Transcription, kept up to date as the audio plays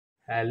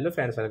Hello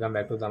friends, welcome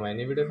back to the my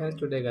new video friends.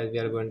 Today guys we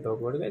are going to talk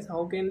about guys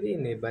how can we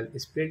enable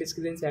split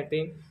screen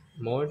setting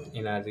mode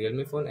in our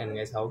Realme phone, and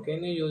guys how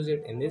can you use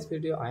it. In this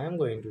video I am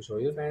going to show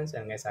you friends,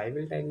 and guys I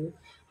will tell you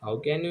how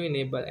can you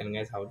enable and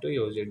guys how to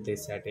use it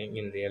this setting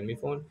in Realme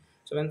phone.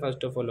 So when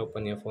first of all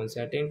open your phone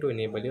setting to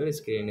enable your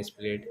screen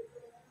split,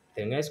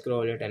 then guys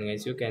scroll it and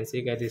guys you can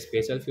see guys the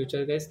special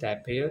feature guys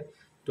tap here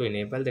to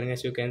enable. Then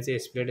guys you can see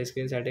split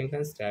screen setting,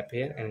 friends tap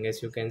here and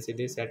guys you can see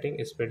this setting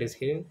split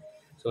screen.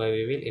 So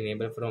we will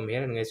enable from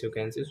here and guys you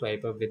can see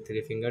swipe up with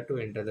three finger to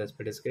enter the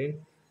split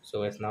screen.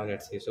 So guys now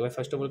let's see. So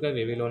first of all guys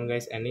we will on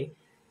guys any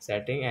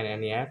setting and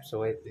any app,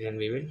 so then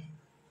we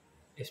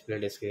will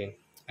split screen.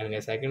 And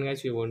guys second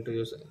guys you want to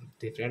use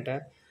different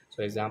app,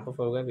 so example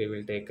for guys we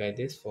will take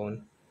this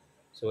phone.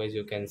 So as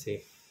you can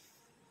see,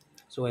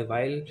 so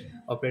while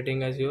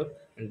operating as your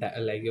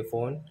like your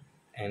phone,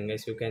 and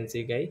guys you can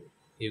see guys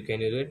you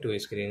can use it two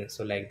screens,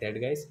 so like that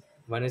guys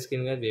one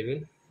screen guys we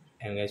will.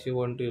 And guys you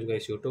want to use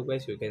guys YouTube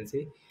guys you can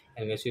see,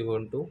 and guys you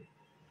want to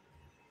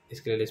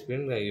screen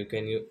split guys you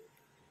can use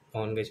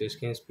on guys your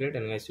screen split.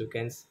 And guys you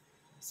can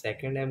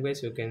second app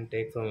guys you can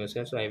take from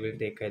yourself, so I will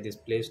take this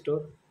Play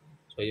Store.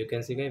 So you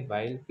can see guys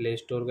while Play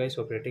Store guys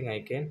operating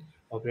I can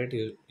operate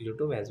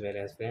YouTube as well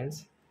as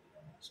friends.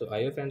 So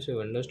I hope friends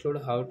you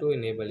understood how to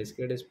enable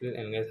screen display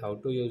and guys how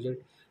to use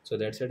it. So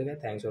that's it guys.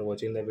 Thanks for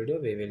watching the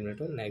video. We will meet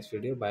on next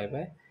video. Bye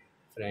bye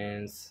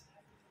friends.